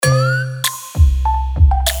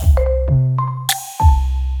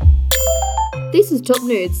This is Top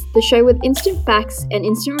Nudes, the show with instant facts and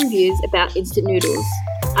instant reviews about instant noodles.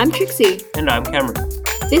 I'm Trixie. And I'm Cameron.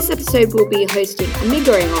 This episode will be hosting a mee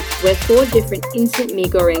goreng off, where 4 different instant mee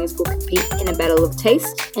gorengs will compete in a battle of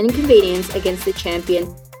taste and convenience against the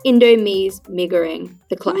champion Indomee's mee goreng,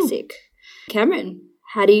 the classic. Ooh. Cameron,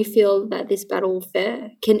 how do you feel that this battle will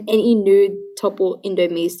fare? Can any nude topple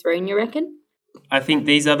Indomee's throne, you reckon? I think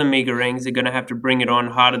these other mee gorengs are going to have to bring it on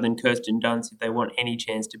harder than Kirsten Dunst if they want any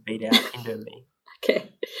chance to beat out Indomee.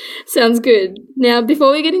 Okay, sounds good. Now,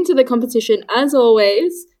 before we get into the competition, as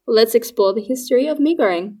always, let's explore the history of mee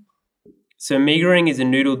goreng. So mee goreng is a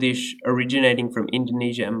noodle dish originating from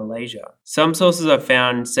Indonesia and Malaysia. Some sources I've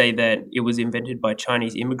found say that it was invented by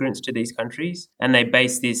Chinese immigrants to these countries, and they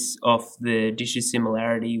base this off the dish's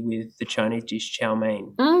similarity with the Chinese dish chow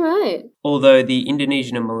mein. All right. Although the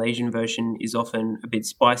Indonesian and Malaysian version is often a bit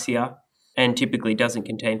spicier and typically doesn't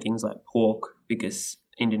contain things like pork because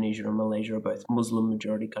Indonesia and Malaysia are both Muslim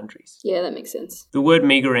majority countries. Yeah, that makes sense. The word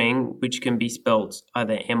mee goreng, which can be spelt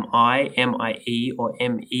either M-I, M-I-E or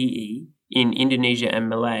M-E-E, in Indonesia and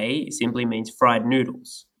Malay simply means fried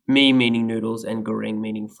noodles. Mee meaning noodles and goreng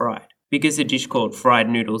meaning fried. Because a dish called fried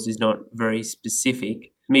noodles is not very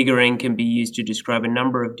specific, mee goreng can be used to describe a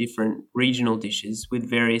number of different regional dishes with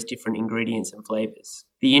various different ingredients and flavours.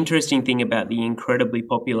 The interesting thing about the incredibly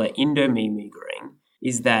popular Indomie mee goreng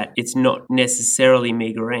is that it's not necessarily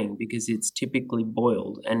mee goreng because it's typically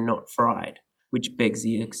boiled and not fried, which begs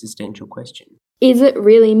the existential question. Is it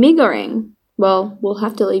really mee goreng? Well, we'll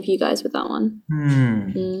have to leave you guys with that one.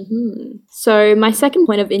 So my second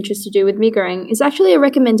point of interest to do with mee goreng is actually a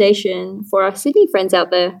recommendation for our Sydney friends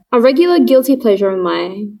out there. A regular guilty pleasure of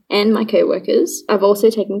mine and my co-workers, I've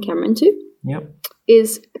also taken Cameron to,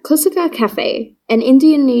 is Kusaka Cafe, an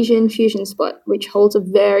Indonesian fusion spot which holds a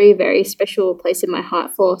very, very special place in my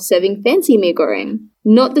heart for serving fancy mee goreng.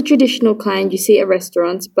 Not the traditional kind you see at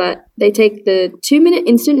restaurants, but they take the 2-minute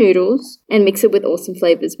instant noodles and mix it with awesome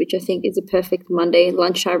flavours, which I think is a perfect Monday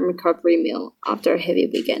lunchtime recovery meal after a heavy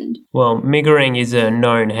weekend. Well, mee goreng is a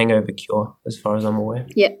known hangover cure, as far as I'm aware.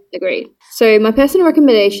 Yeah, agreed. So my personal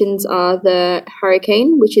recommendations are the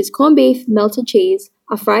Hurricane, which is corned beef, melted cheese,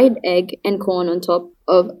 a fried egg and corn on top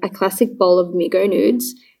of a classic bowl of mee goreng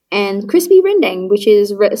nudes, and crispy rendang, which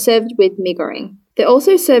is served with mee goreng. They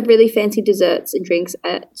also serve really fancy desserts and drinks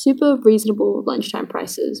at super reasonable lunchtime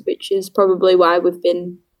prices, which is probably why we've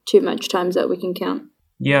been too much times that we can count.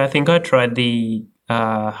 Yeah, I think I tried the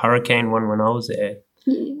Hurricane one when I was there.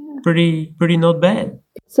 Yeah. Pretty not bad.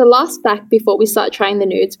 So last fact before we start trying the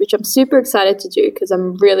nudes, which I'm super excited to do because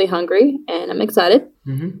I'm really hungry and I'm excited,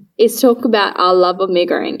 is talk about our love of mee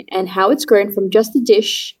goreng and how it's grown from just a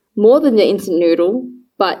dish, more than the instant noodle,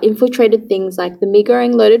 but infiltrated things like the mee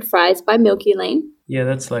goreng loaded fries by Milky Lane. Yeah,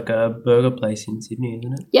 that's like a burger place in Sydney,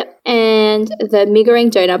 isn't it? Yep, and the mee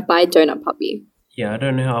goreng donut by Donut Puppy. Yeah, I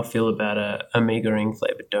don't know how I feel about a mee goreng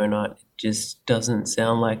flavoured donut. It just doesn't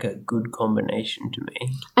sound like a good combination to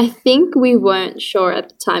me. I think we weren't sure at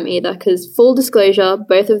the time either because, full disclosure,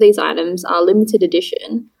 both of these items are limited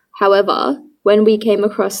edition. However, when we came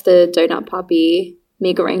across the Donut Puppy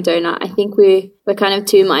mee goreng donut, I think we were kind of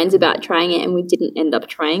two minds about trying it and we didn't end up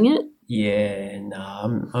trying it. Yeah, no,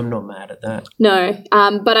 I'm not mad at that. No,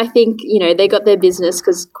 but I think, they got their business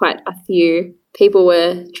because quite a few people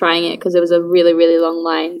were trying it because there was a really, really long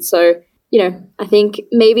line. So, I think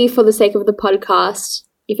maybe for the sake of the podcast,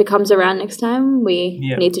 if it comes around next time, we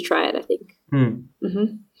need to try it, I think.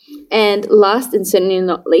 And last and certainly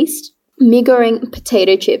not least, mee goreng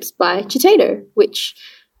potato chips by Chitato, which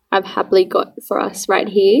I've happily got for us right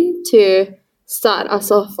here to start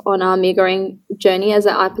us off on our mee goreng journey as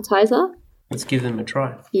an appetizer. Let's give them a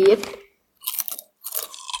try. Yep.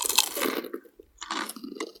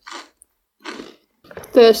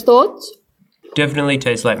 First thoughts? Definitely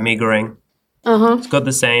tastes like mee goreng. It's got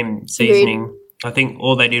the same seasoning. Agreed. I think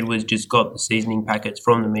all they did was just got the seasoning packets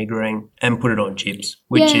from the mee goreng and put it on chips,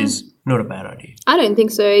 which is not a bad idea. I don't think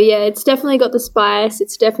so. Yeah, it's definitely got the spice.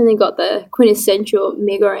 It's definitely got the quintessential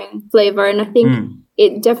mee goreng flavour, and I think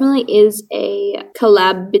it definitely is a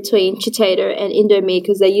collab between Chitato and Indomie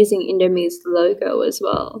because they're using Indomie's logo as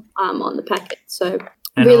well on the packet. So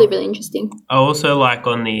really interesting. I also like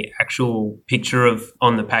on the actual picture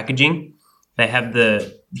on the packaging, they have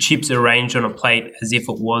the chips arranged on a plate as if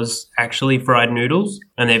it was actually fried noodles,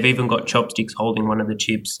 and they've even got chopsticks holding one of the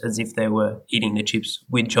chips as if they were eating the chips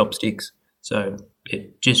with chopsticks. So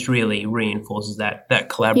it just really reinforces that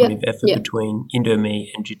collaborative effort between Indomie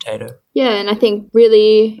and Jitato. Yeah, and I think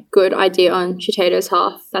really good idea on Jitato's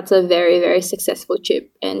half. That's a very, very successful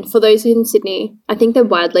chip. And for those in Sydney, I think they're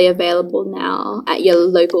widely available now at your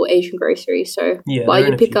local Asian grocery. So while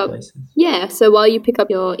you pick up while you pick up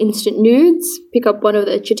your instant nudes, pick up one of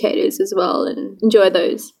the Jitatos as well and enjoy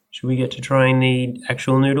those. Should we get to trying the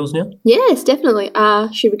actual noodles now? Yes, definitely.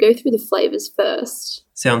 Should we go through the flavours first?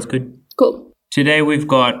 Sounds good. Cool. Today we've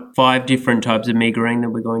got 5 different types of mee goreng that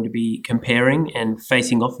we're going to be comparing and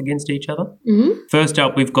facing off against each other. Mm-hmm. First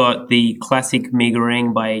up, we've got the classic mee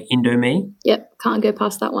goreng by Indomie. Yep, can't go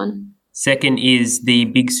past that one. Second is the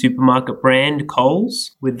big supermarket brand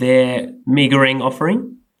Coles with their mee goreng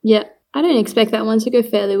offering. Yeah, I don't expect that one to go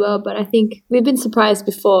fairly well, but I think we've been surprised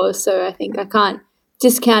before, so I think I can't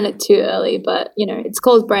discount it too early. But, it's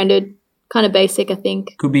Coles branded, kind of basic, I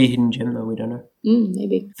think. Could be a hidden gem though, we don't know.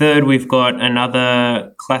 Maybe. Third, we've got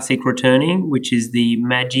another classic returning, which is the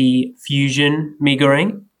Maggi Fusion mee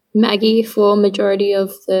goreng. Maggi for majority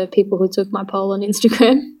of the people who took my poll on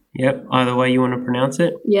Instagram. Yep, either way you want to pronounce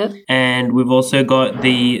it. Yep. And we've also got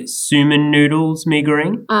the Suman Noodles mee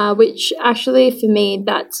goreng. Which actually for me,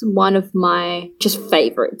 that's one of my just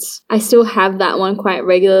favourites. I still have that one quite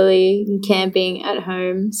regularly in camping at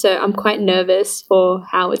home. So I'm quite nervous for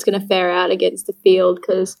how it's going to fare out against the field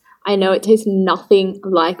because I know it tastes nothing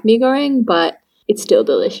like mee goreng, but it's still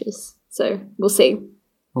delicious. So we'll see.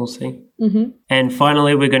 We'll see. Mm-hmm. And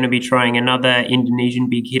finally, we're going to be trying another Indonesian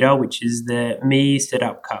big hitter, which is the Mie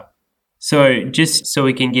Sedap Cup. So just so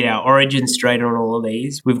we can get our origin straight on all of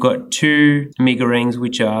these, we've got 2 mee gorengs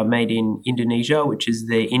which are made in Indonesia, which is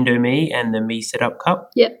the Indomie and the Mie Sedap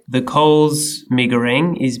Cup. Yep. The Coles mee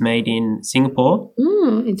goreng is made in Singapore.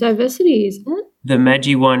 Diversity, isn't it? The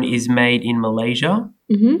Maggi one is made in Malaysia.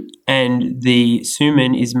 Mm-hmm. And the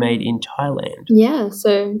Suman is made in Thailand. Yeah,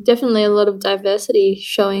 so definitely a lot of diversity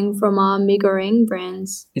showing from our mee goreng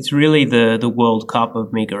brands. It's really the World Cup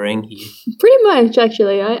of mee goreng here. Pretty much,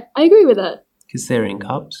 actually. I agree with that. Because they're in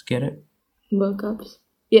cups, get it? World Cups.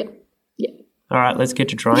 Yeah. All right, let's get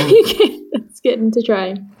to trying. Let's get into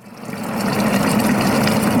trying.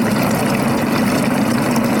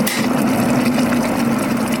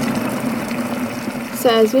 So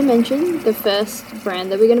as we mentioned, the first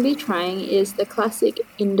brand that we're going to be trying is the classic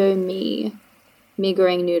Indomie mee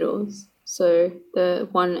goreng noodles. So the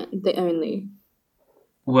only.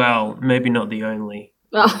 Well, maybe not the only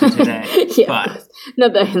today, but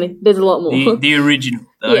not the only. There's a lot more. The original,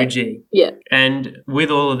 the OG. Yeah. And with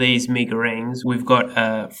all of these mee gorengs, we've got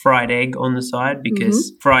a fried egg on the side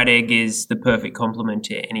because fried egg is the perfect complement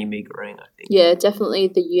to any mee goreng, I think. Yeah,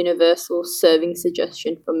 definitely the universal serving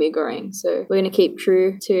suggestion for mee goreng. So we're going to keep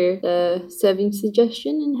true to the serving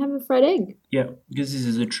suggestion and have a fried egg. Yeah, because this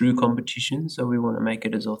is a true competition, so we want to make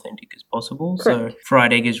it as authentic as possible. Correct. So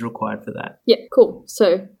fried egg is required for that. Yeah, cool.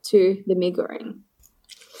 So to the mee goreng.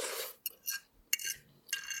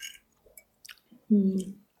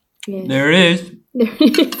 Yes. There it is. There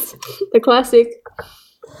it is. The classic.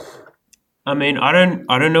 I mean, I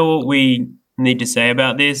don't know what we need to say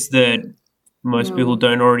about this that most people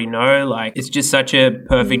don't already know. Like, it's just such a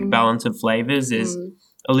perfect balance of flavors. There's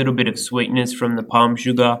a little bit of sweetness from the palm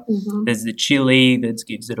sugar. There's the chili that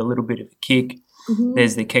gives it a little bit of a kick.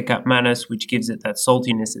 There's the kecap manis, which gives it that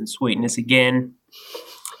saltiness and sweetness again.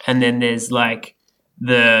 And then there's like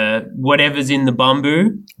the whatever's in the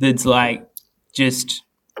bamboo that's like just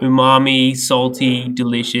umami, salty,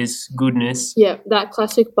 delicious goodness. Yeah, that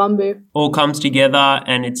classic bamboo. All comes together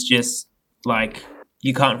and it's just like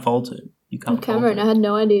you can't fault it. You can't Cameron, I had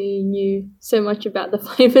no idea you knew so much about the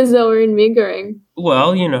flavours that were in mee goreng.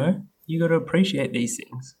 Well, you got to appreciate these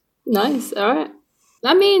things. Nice, all right.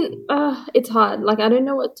 I mean, it's hard. Like, I don't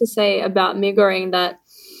know what to say about mee goreng that,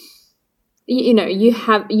 you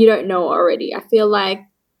don't know already. I feel like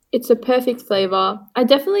it's a perfect flavour.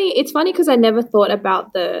 It's funny because I never thought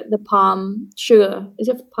about the palm sugar. Is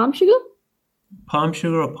it palm sugar? Palm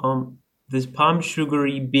sugar or palm? There's palm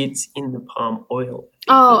sugary bits in the palm oil.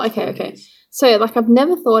 Oh, okay. So, like, I've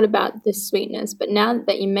never thought about the sweetness, but now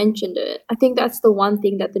that you mentioned it, I think that's the one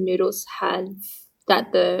thing that the noodles had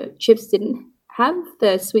that the chips didn't have,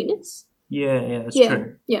 the sweetness. Yeah, that's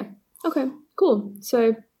true. Yeah. Okay, cool.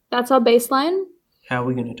 So that's our baseline. How are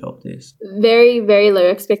we going to top this? Very, very low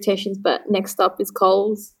expectations, but next up is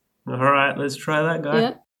Coles. All right, let's try that, guy.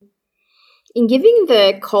 Yeah. In giving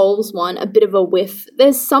the Coles one a bit of a whiff,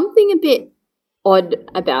 there's something a bit odd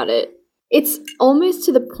about it. It's almost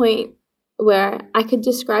to the point where I could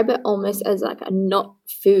describe it almost as like a not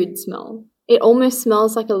food smell. it almost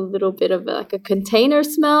smells like a little bit of like a container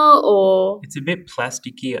smell, or it's a bit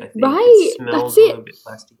plasticky, I think. Right, it smells that's it. a little bit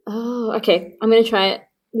plasticky. Oh, okay. I'm going to try it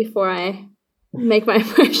before I make my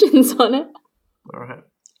impressions on it. All right.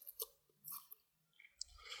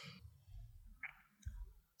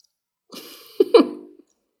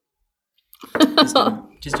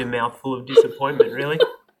 Just a mouthful of disappointment, really.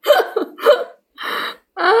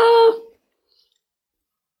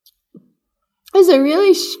 There's a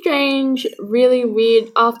really strange, really weird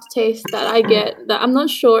aftertaste that I get that I'm not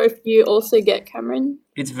sure if you also get, Cameron.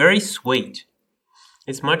 It's very sweet.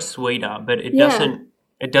 It's much sweeter, but it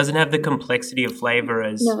doesn't have the complexity of flavour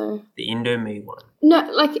as the Indomie one. No,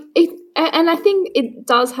 like it, and I think it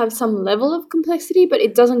does have some level of complexity, but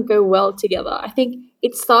it doesn't go well together. I think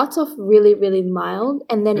it starts off really, really mild,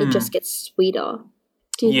 and then it just gets sweeter.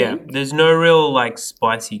 Do you think? There's no real like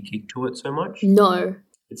spicy kick to it so much. No.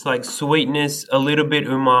 It's like sweetness, a little bit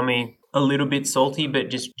umami, a little bit salty, but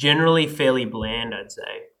just generally fairly bland, I'd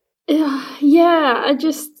say. Yeah,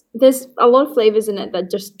 there's a lot of flavors in it that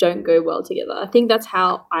just don't go well together. I think that's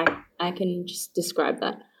how I can just describe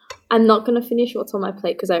that. I'm not going to finish what's on my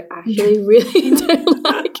plate because I actually really don't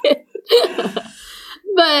like it.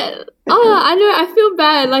 But, I know, I feel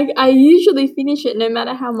bad. Like, I usually finish it no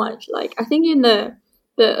matter how much. Like, I think in the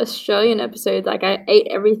Australian episode, like, I ate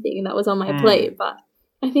everything that was on my plate, but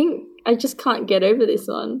I think I just can't get over this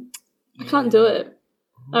one. I can't do it.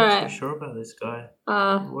 I'm not so sure about this guy.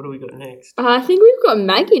 What do we got next? I think we've got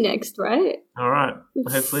Maggie next, right? All right.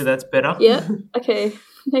 Hopefully that's better. Yeah. Okay.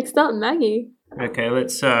 Next up, Maggie. Okay,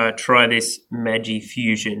 let's try this Maggi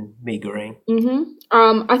Fusion mee goreng.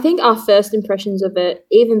 I think our first impressions of it,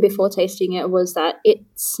 even before tasting it, was that it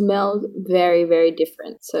smelled very, very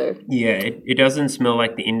different. So yeah, it doesn't smell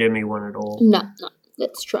like the Indomie one at all. No.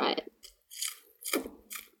 Let's try it.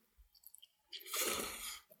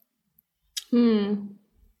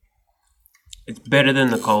 It's better than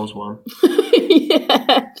the Coles one.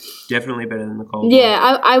 Yeah. Definitely better than the Coles one.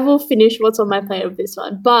 Yeah, I will finish what's on my plate of this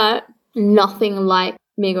one, but nothing like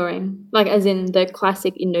mee goreng, like as in the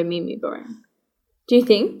classic Indomie mee goreng. Do you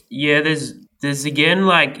think? Yeah, there's again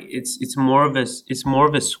like it's more of a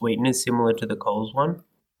sweetness similar to the Coles one,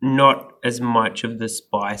 not as much of the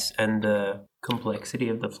spice and the complexity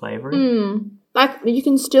of the flavouring. Like you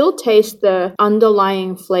can still taste the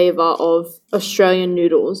underlying flavour of Australian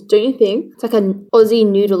noodles, don't you think? It's like an Aussie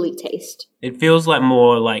noodly taste. It feels like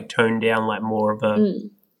more like toned down, like more of a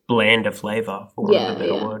blander flavour, for want of a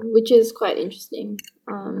better word. Which is quite interesting.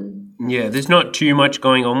 There's not too much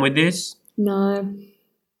going on with this. No.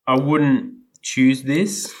 I wouldn't choose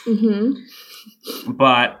this.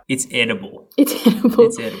 But it's edible. It's edible.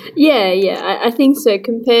 Yeah, I think so.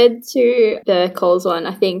 Compared to the Coles one,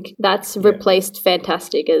 I think that's replaced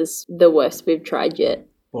Fantastic as the worst we've tried yet.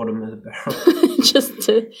 Bottom of the barrel. Just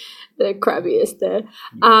the crabbiest there.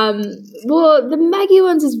 Well, the Maggi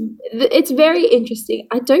ones it's very interesting.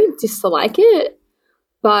 I don't dislike it,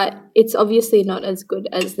 but it's obviously not as good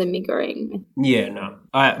as the mee goreng. Yeah, no.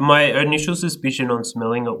 My initial suspicion on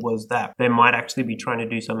smelling it was that they might actually be trying to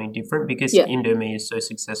do something different because Indomie is so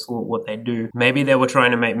successful at what they do. Maybe they were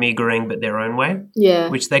trying to make mee goreng but their own way. Yeah.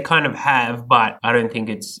 Which they kind of have, but I don't think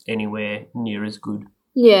it's anywhere near as good.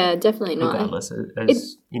 Yeah, definitely not. Regardless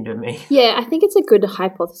as Indomie. Yeah, I think it's a good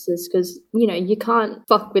hypothesis because, you can't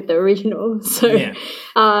fuck with the original. So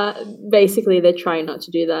basically they're trying not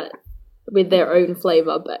to do that with their own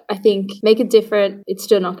flavour, but I think make it different. It's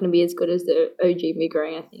still not going to be as good as the OG mee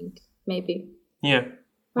goreng, I think. Maybe. Yeah.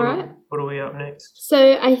 All right. What are we up next?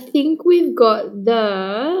 So I think we've got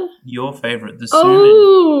your favourite, the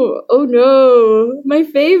suman. Oh no, my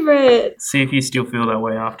favourite. See if you still feel that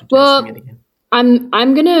way after tasting it again. I'm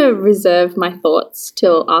gonna reserve my thoughts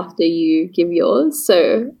till after you give yours.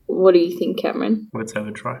 So what do you think, Cameron? Let's have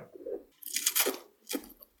a try.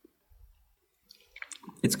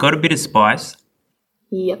 It's got a bit of spice.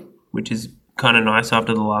 Yep. Which is kind of nice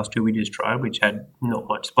after the last two we just tried, which had not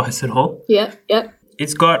much spice at all. Yep.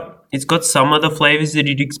 It's got some of the flavours that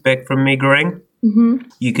you'd expect from mee goreng.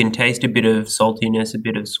 You can taste a bit of saltiness, a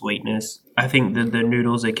bit of sweetness. I think that the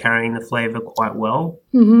noodles are carrying the flavour quite well.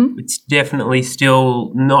 It's definitely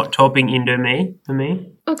still not topping Indomie for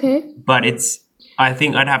me. Okay. But I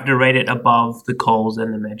think I'd have to rate it above the Coles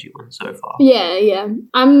and the Maggi one so far. Yeah.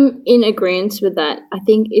 I'm in agreement with that. I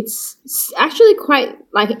think it's actually quite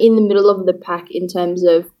like in the middle of the pack in terms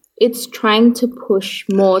of it's trying to push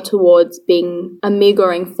more towards being a mee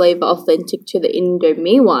goreng flavour authentic to the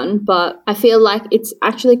Indomie one, but I feel like it's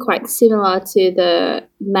actually quite similar to the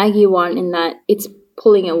Maggi one in that it's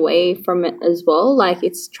pulling away from it as well. Like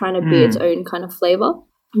it's trying to be its own kind of flavour.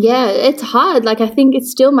 Yeah, it's hard. Like I think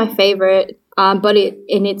it's still my favourite. But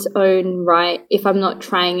in its own right, if I'm not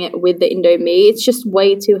trying it with the Indomie, it's just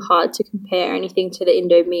way too hard to compare anything to the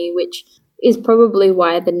Indomie, which is probably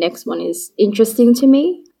why the next one is interesting to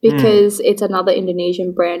me, because it's another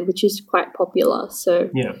Indonesian brand, which is quite popular. So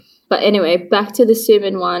yeah. But anyway, back to the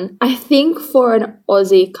Suman one. I think for an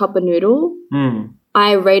Aussie cup of noodle,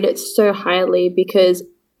 I rate it so highly because,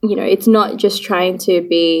 you know, it's not just trying to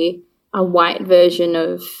be a white version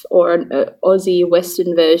of or an Aussie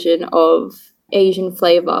Western version of Asian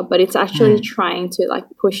flavor, but it's actually trying to like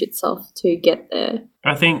push itself to get there.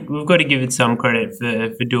 I think we've got to give it some credit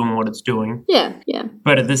for doing what it's doing. Yeah, yeah.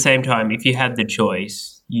 But at the same time, if you had the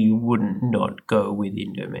choice, you wouldn't not go with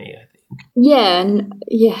Indomie, I think.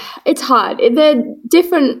 Yeah, it's hard. They're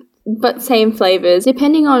different but same flavors,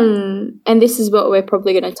 depending on, and this is what we're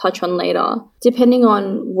probably going to touch on later, depending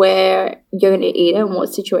on where you're going to eat it and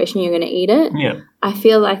what situation you're going to eat it. Yeah. I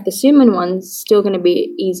feel like the Suman one's still going to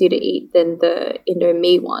be easier to eat than the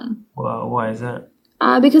Indomie one. Well, why is that?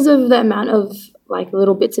 Because of the amount of like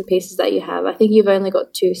little bits and pieces that you have. I think you've only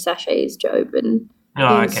got 2 sachets to open.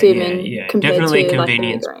 Oh, okay, yeah. Definitely to,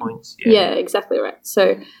 convenience like, points. Yeah, exactly right.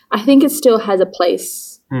 So I think it still has a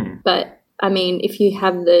place, but I mean, if you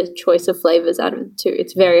have the choice of flavors out of the 2,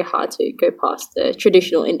 it's very hard to go past the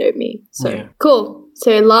traditional Indomie. So cool.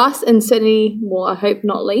 So last and certainly, well, I hope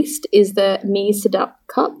not least, is the Mi Sedap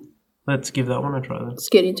cup. Let's give that one a try then. Let's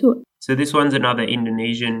get into it. So this one's another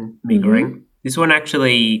Indonesian mie goreng. This one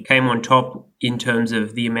actually came on top in terms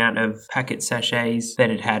of the amount of packet sachets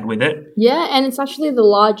that it had with it. Yeah, and it's actually the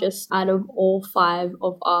largest out of all 5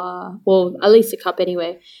 of our, well, at least a cup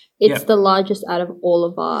anyway. It's the largest out of all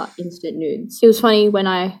of our instant nudes. It was funny when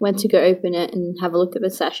I went to go open it and have a look at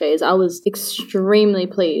the sachets. I was extremely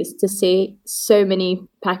pleased to see so many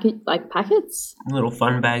packets. Little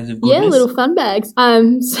fun bags of goodness. Yeah, little fun bags.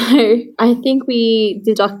 So I think we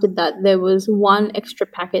deducted that there was one extra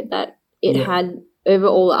packet that it had over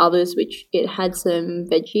all the others, which it had some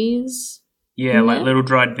veggies. Yeah, like little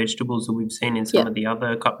dried vegetables that we've seen in some of the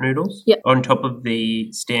other cup noodles. Yep. On top of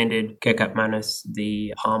the standard kecap manis,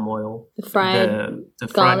 the palm oil, the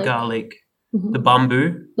fried garlic, the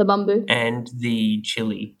bamboo, and the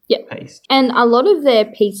chili paste. And a lot of their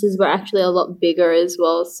pieces were actually a lot bigger as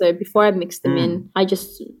well. So before I mixed them in, I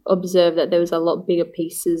just observed that there was a lot bigger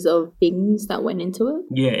pieces of things that went into it.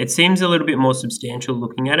 Yeah, it seems a little bit more substantial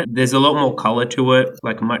looking at it. There's a lot more color to it,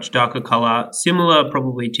 like a much darker color, similar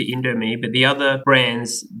probably to Indomie, but the other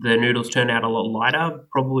brands, the noodles turn out a lot lighter,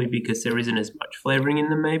 probably because there isn't as much flavoring in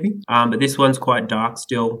them maybe. But this one's quite dark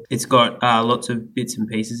still. It's got lots of bits and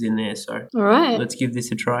pieces in there, so all right, let's give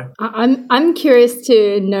this a try. I'm curious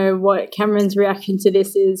to know what Cameron's reaction to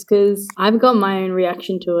this is, because I've got my own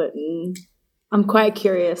reaction to it, and I'm quite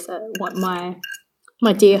curious at what my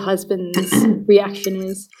dear husband's reaction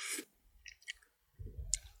is.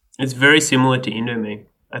 It's very similar to Indomie,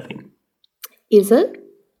 I think. Is it?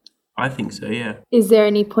 I think so, yeah. Is there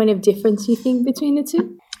any point of difference you think between the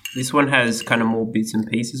 2? This one has kind of more bits and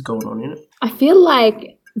pieces going on in it. I feel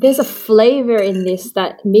like there's a flavor in this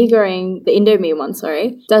that mie goreng, the Indomie one,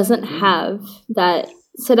 doesn't have that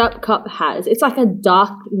Sedap cup has. It's like a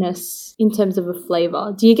darkness in terms of a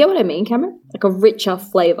flavor. Do you get what I mean, Cameron? Like a richer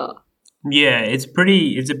flavor. Yeah, it's a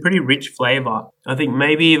pretty rich flavor. I think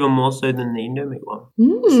maybe even more so than the Indomie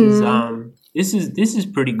one. This is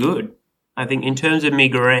pretty good. I think in terms of mie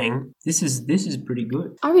goreng, this is pretty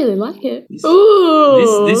good. I really like it.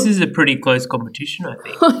 This is a pretty close competition, I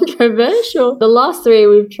think. Controversial. The last 3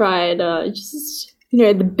 we've tried just,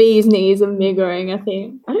 the bee's knees of mie goreng, I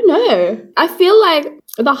think. I don't know. I feel like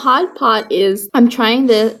the hard part is I'm trying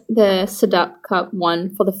the Sedap cup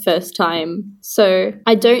one for the first time. So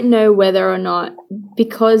I don't know whether or not,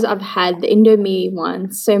 because I've had the Indomie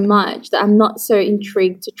one so much, that I'm not so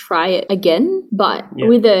intrigued to try it again. But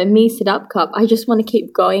with the Mi Sedap cup, I just want to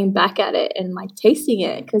keep going back at it and like tasting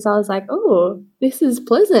it, because I was like, oh, this is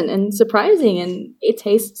pleasant and surprising and it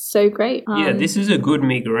tastes so great. This is a good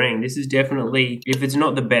mie goreng. This is definitely, if it's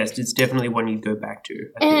not the best, it's definitely one you'd go back to.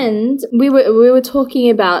 And we were talking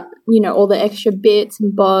about, all the extra bits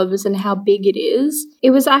and bobs and how big it is.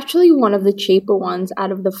 It was actually one of the cheaper ones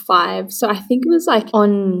out of the 5. So I think it was like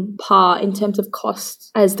on par in terms of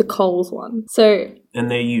cost as the Coles one. And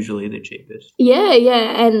they're usually the cheapest. Yeah.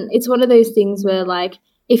 And it's one of those things where, like,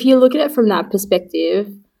 if you look at it from that perspective,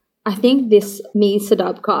 I think this Mi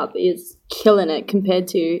Sedap cup is killing it compared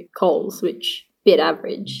to Coles, which bit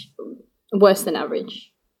average, worse than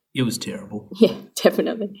average. It was terrible. Yeah,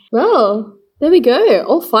 definitely. Well, there we go.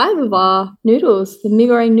 All 5 of our noodles, the mie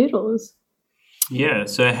goreng noodles. Yeah,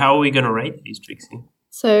 so how are we going to rate these, Trixie?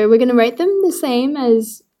 So we're going to rate them the same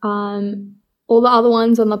as all all the other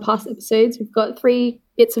ones on the past episodes, we've got 3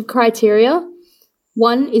 bits of criteria.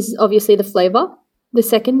 One is obviously the flavor. The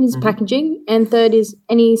second is packaging. And third is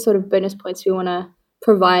any sort of bonus points we want to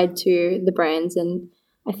provide to the brands. And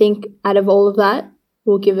I think out of all of that,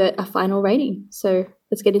 we'll give it a final rating. So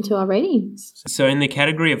let's get into our ratings. So in the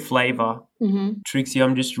category of flavour, Trixie,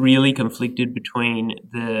 I'm just really conflicted between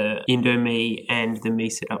the Indomie and the Me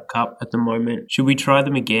Sit Up Cup at the moment. Should we try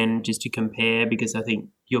them again just to compare? Because I think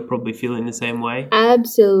you're probably feeling the same way.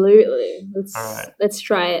 Absolutely. Let's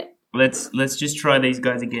try it. Let's just try these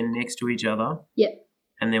guys again next to each other. Yep.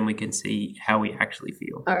 And then we can see how we actually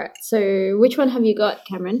feel. All right. So which one have you got,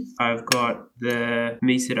 Cameron? I've got the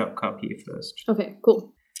Me Sit Up Cup here first. Okay,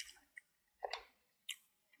 cool.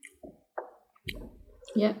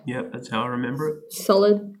 Yeah. Yep, that's how I remember it.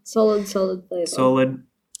 Solid flavor. Solid.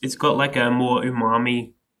 It's got like a more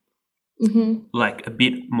umami, like a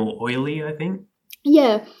bit more oily, I think.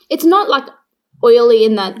 Yeah. It's not like oily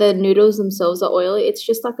in that the noodles themselves are oily. It's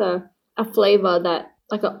just like a flavor that,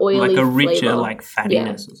 like an oily flavor. Like a richer, flavor. Like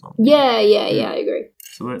fattiness or something. Yeah, I agree.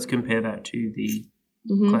 So let's compare that to the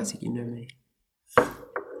classic Indomie.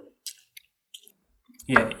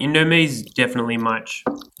 Yeah, Indomie is definitely much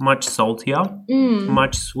saltier,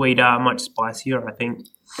 much sweeter, much spicier, I think.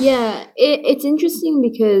 Yeah, it's interesting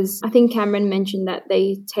because I think Cameron mentioned that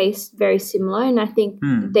they taste very similar, and I think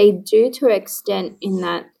they do to an extent in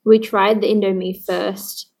that we tried the Indomie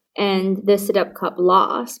first and the Sit Up Cup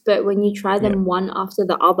last, but when you try them one after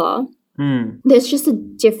the other, there's just a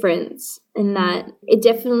difference in that it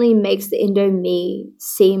definitely makes the Indomie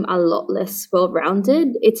seem a lot less well-rounded.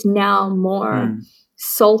 It's now more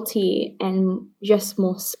salty and just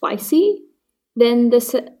more spicy than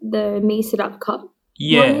the Me Sit Up Cup.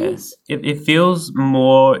 Yeah, it feels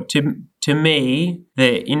more to me.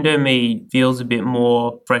 The Indomie feels a bit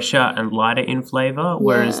more fresher and lighter in flavour,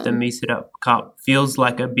 whereas the Me Sit Up Cup feels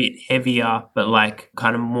like a bit heavier, but like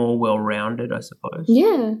kind of more well-rounded, I suppose.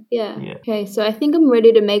 Yeah. Okay, so I think I'm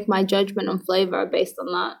ready to make my judgment on flavour based on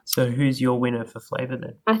that. So who's your winner for flavour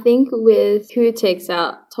then? I think with who takes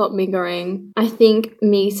out top mee goreng, I think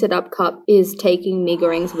Me Sit Up Cup is taking mee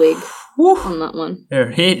goreng's wig on that one. There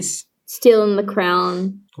it is. Stealing the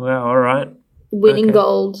crown. Wow, all right. Winning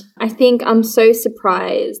gold. I think I'm so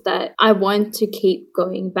surprised that I want to keep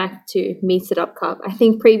going back to Me Sit Up Cup. I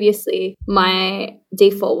think previously my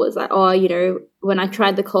default was like, when I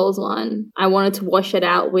tried the Coles one, I wanted to wash it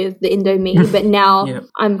out with the Indomie. But now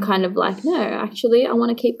I'm kind of like, no, actually, I want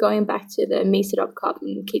to keep going back to the Me Sit Up Cup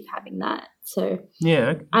and keep having that. So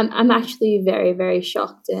I'm actually very, very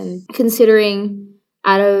shocked. And considering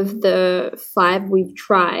out of the 5 we've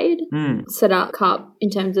tried, Sit Up Cup in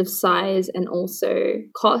terms of size and also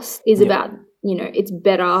cost is about, it's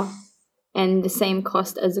better and the same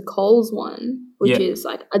cost as the Coles one, which is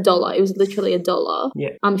like $1. It was literally $1. Yeah.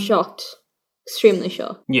 I'm shocked. Extremely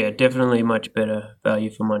shocked. Yeah, definitely much better value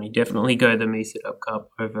for money. Definitely go the Me Sit Up Cup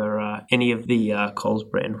over any of the Coles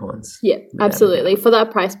brand ones. Yeah, absolutely. For that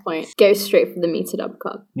price point, go straight for the Me Sit Up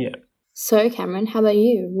Cup. Yeah. So, Cameron, how about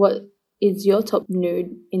you? What is your top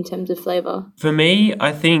nude in terms of flavour? For me,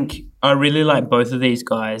 I think I really like both of these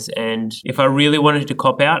guys, and if I really wanted to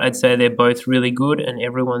cop out, I'd say they're both really good and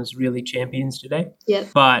everyone's really champions today. Yep.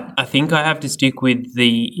 But I think I have to stick with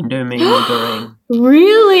the Indomie mee goreng.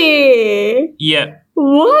 Really? Yeah.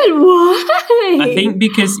 What? Why? I think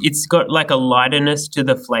because it's got like a lightness to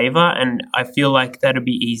the flavour, and I feel like that'd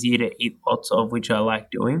be easier to eat lots of, which I like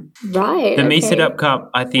doing. Right. The Me Sit Up Cup,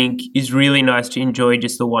 I think, is really nice to enjoy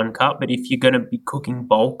just the one cup, but if you're going to be cooking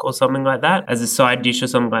bulk or something like that, as a side dish or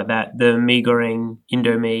something like that, the mee goreng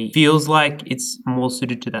Indomie feels like it's more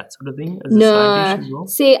suited to that sort of thing as a side dish as well.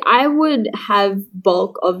 See, I would have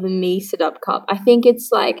bulk of the Me Sit Up Cup. I think it's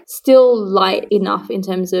like still light enough in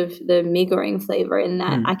terms of the mee goreng flavour in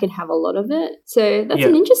that I can have a lot of it. So that's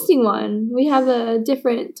an interesting one. We have a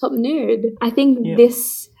different top nude. I think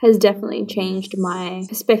this has definitely changed my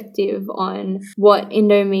perspective on what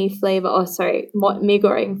Indomie flavour, what mee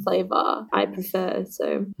goreng flavour I prefer.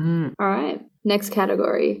 So, all right. Next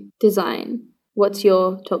category, design. What's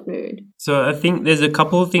your top nude? So I think there's a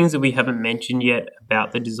couple of things that we haven't mentioned yet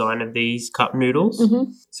about the design of these cup noodles.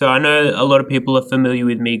 So I know a lot of people are familiar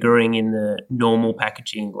with mee goreng in the normal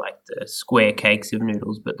packaging, like the square cakes of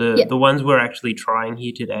noodles, but the ones we're actually trying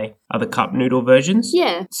here today are the cup noodle versions.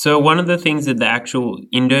 Yeah. So one of the things that the actual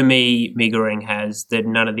Indomie mee goreng has that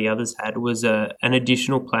none of the others had was an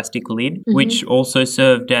additional plastic lid, which also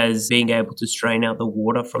served as being able to strain out the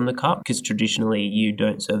water from the cup, because traditionally you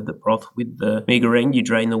don't serve the broth with the mee goreng, you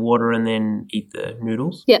drain the water and then eat the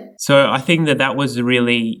noodles. Yeah. So I think that was a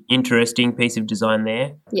really interesting piece of design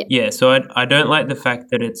there. Yeah. Yeah, so I don't like the fact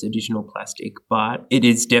that it's additional plastic, but it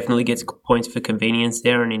is definitely gets points for convenience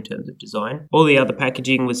there and in terms of design. All the other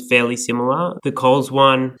packaging was fairly similar. The Coles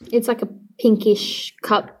one... It's like a pinkish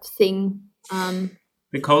cup thing.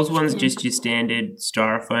 The Coles one's just your standard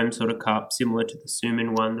styrofoam sort of cup, similar to the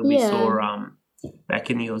Suman one that we saw back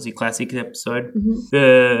in the Aussie Classics episode. Mm-hmm.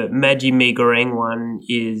 The Maggi mee goreng one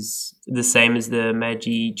is the same as the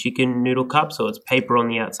Maggi chicken noodle cup, so it's paper on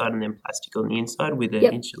the outside and then plastic on the inside with an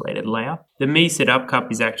insulated layer. The mee sit up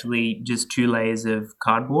cup is actually just 2 layers of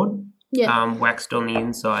cardboard waxed on the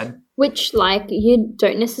inside. Which, like, you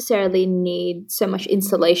don't necessarily need so much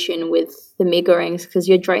insulation with the mee gorengs because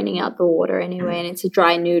you're draining out the water anyway and it's a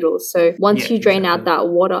dry noodle. So once you drain out that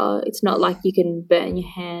water, it's not like you can burn your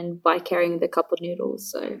hand by carrying the cup of noodles.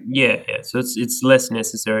 So so it's less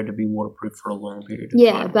necessary to be waterproof for a long period of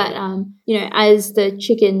time. Yeah, but, as the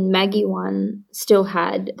chicken Maggi one still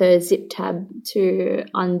had the zip tab to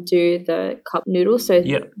undo the cup noodle, so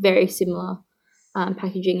very similar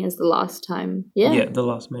packaging as the last time. Yeah, the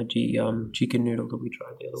last Maggi chicken noodle that we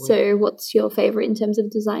tried the other week. So what's your favourite in terms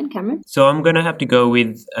of design, Cameron? So I'm going to have to go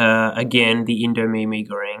with, again, the Indomie mee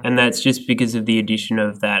goreng. And that's just because of the addition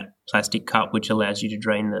of that plastic cup, which allows you to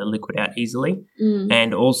drain the liquid out easily.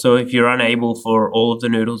 And also, if you're unable for all of the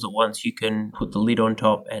noodles at once, you can put the lid on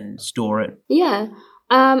top and store it. Yeah.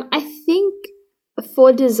 I think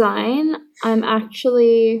for design, I'm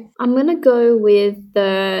going to go with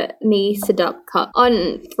the mee Sedup cup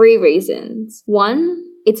on 3 reasons. 1,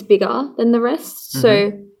 it's bigger than the rest.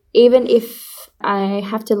 So even if I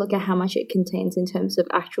have to look at how much it contains in terms of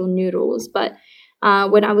actual noodles, but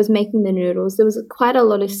when I was making the noodles, there was quite a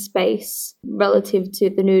lot of space relative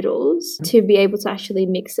to the noodles to be able to actually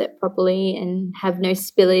mix it properly and have no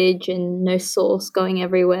spillage and no sauce going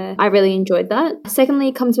everywhere. I really enjoyed that. Secondly,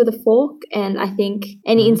 it comes with a fork, and I think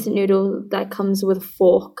any instant noodle that comes with a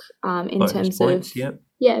fork in bonus terms points,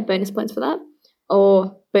 of bonus points for that,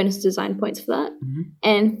 or bonus design points for that.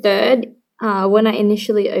 And third, when I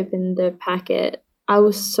initially opened the packet, I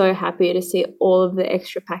was so happy to see all of the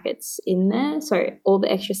extra packets in there. Sorry, all the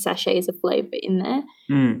extra sachets of flavour in there.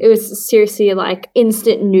 It was seriously like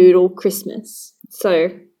instant noodle Christmas. So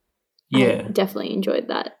I definitely enjoyed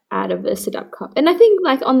that out of the Sedup cup. And I think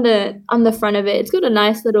like on the front of it, it's got a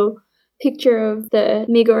nice little picture of the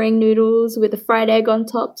mee goreng noodles with a fried egg on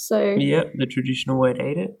top. So the traditional way to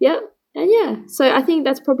eat it. And so I think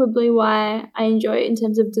that's probably why I enjoy it in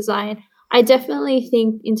terms of design. I definitely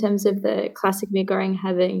think in terms of the classic mee goreng,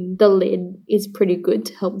 having the lid is pretty good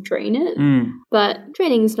to help drain it. But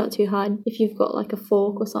draining is not too hard. If you've got like a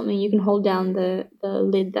fork or something, you can hold down the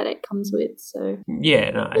lid that it comes with. So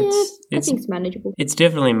I think it's manageable. It's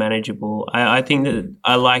definitely manageable. I think that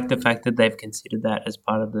I like the fact that they've considered that as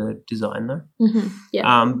part of the design though.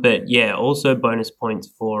 But also bonus points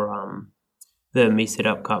for the mee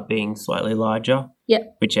Sedup cup being slightly larger.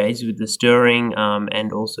 Which aids with the stirring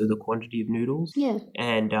and also the quantity of noodles.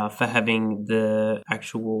 And for having the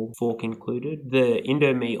actual fork included. The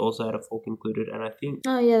Indomie also had a fork included, and I think...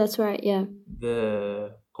 Oh, yeah, that's right,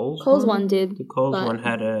 the Coles one did. The Coles one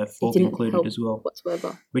had a fork included as well.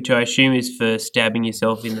 Whatsoever. Which I assume is for stabbing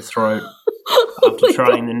yourself in the throat after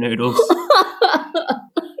trying the noodles.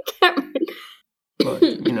 Cameron. But,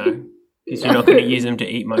 because you're not going to use them to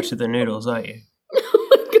eat much of the noodles, are you?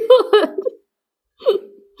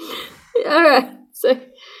 All right, so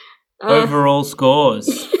overall scores.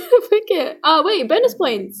 Wait, bonus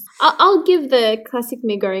points. I'll give the classic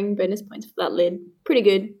mee goreng bonus points for that lid. Pretty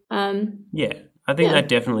good. I think that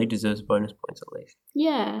definitely deserves bonus points at least.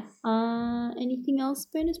 Anything else?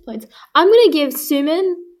 Bonus points. I'm gonna give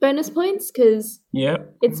Suman bonus points because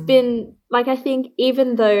it's been like, I think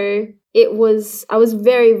even though I was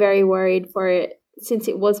very, very worried for it, since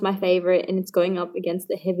it was my favourite and it's going up against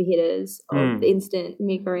the heavy hitters of the instant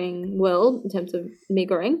mee goreng world in terms of mee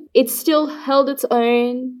goreng, it still held its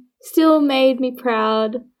own, still made me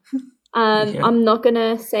proud. I'm not going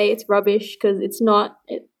to say it's rubbish because it's not.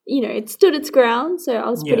 It stood its ground, so I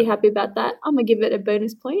was pretty happy about that. I'm going to give it a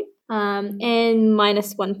bonus point and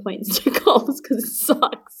 -1 point to Coles because it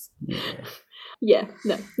sucks.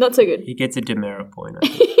 No, not so good. He gets a demerit point, I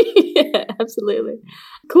think. Yeah, absolutely.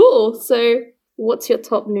 Cool, so... What's your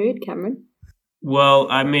top nude, Cameron? Well,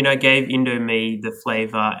 I mean, I gave Indomie the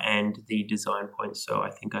flavour and the design points, so I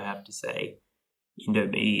think I have to say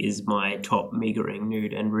Indomie is my top mee goreng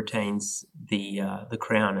nude and retains the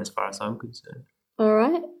crown as far as I'm concerned. All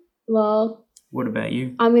right. Well... What about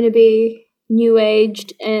you? I'm going to be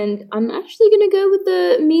new-aged and I'm actually going to go with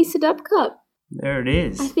the mee Sedup cup. There it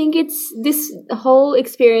is. I think this whole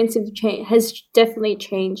experience has definitely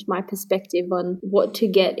changed my perspective on what to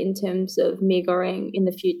get in terms of mee goreng in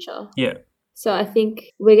the future. Yeah. So I think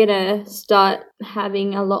we're going to start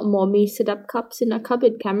having a lot more mee sedap cups in our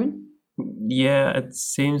cupboard, Cameron. Yeah, it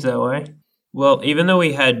seems that way. Well, even though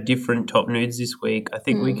we had different top nudes this week, I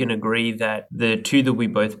think we can agree that the two that we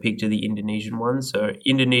both picked are the Indonesian ones. So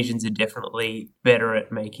Indonesians are definitely better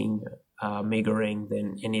at making mee goreng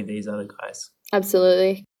than any of these other guys.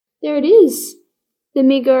 Absolutely. There it is. The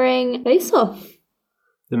mee goreng face-off.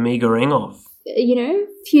 The mee goreng off.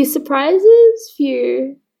 Few surprises,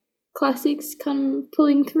 few classics kind of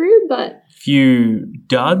pulling through, but... Few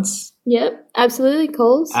duds. Yep, absolutely,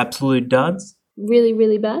 Coles. Absolute duds. Really,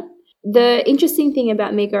 really bad. The interesting thing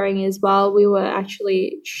about mee goreng is while we were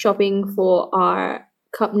actually shopping for our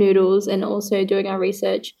cup noodles and also doing our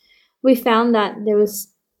research, we found that there was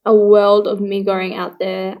a world of mee goreng out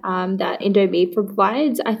there that Indomie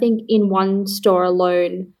provides. I think in one store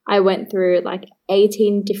alone, I went through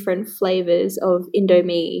 18 different flavors of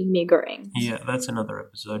Indomie mee goreng. Yeah, that's another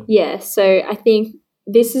episode. Yeah, so I think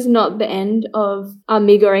this is not the end of our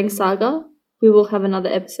mee goreng saga. We will have another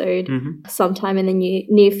episode sometime in the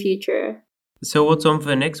near future. So what's on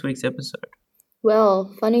for next week's episode?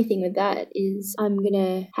 Well, funny thing with that is I'm going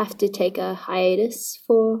to have to take a hiatus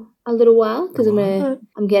for a little while because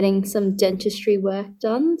I'm getting some dentistry work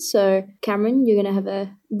done. So, Cameron, you're going to have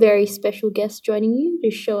a very special guest joining you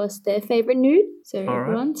to show us their favourite nude. So,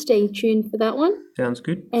 everyone, stay tuned for that one. Sounds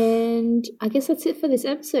good. And I guess that's it for this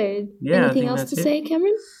episode. Yeah, anything else to say,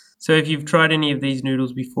 Cameron? So if you've tried any of these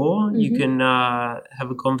noodles before, you can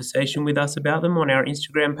have a conversation with us about them on our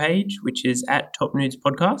Instagram page, which is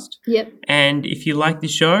 @TopNudesPodcast. Yep. And if you like the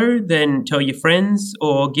show, then tell your friends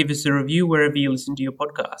or give us a review wherever you listen to your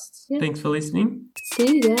podcasts. Yep. Thanks for listening.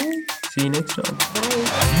 See you guys. See you next time.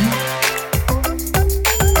 Bye.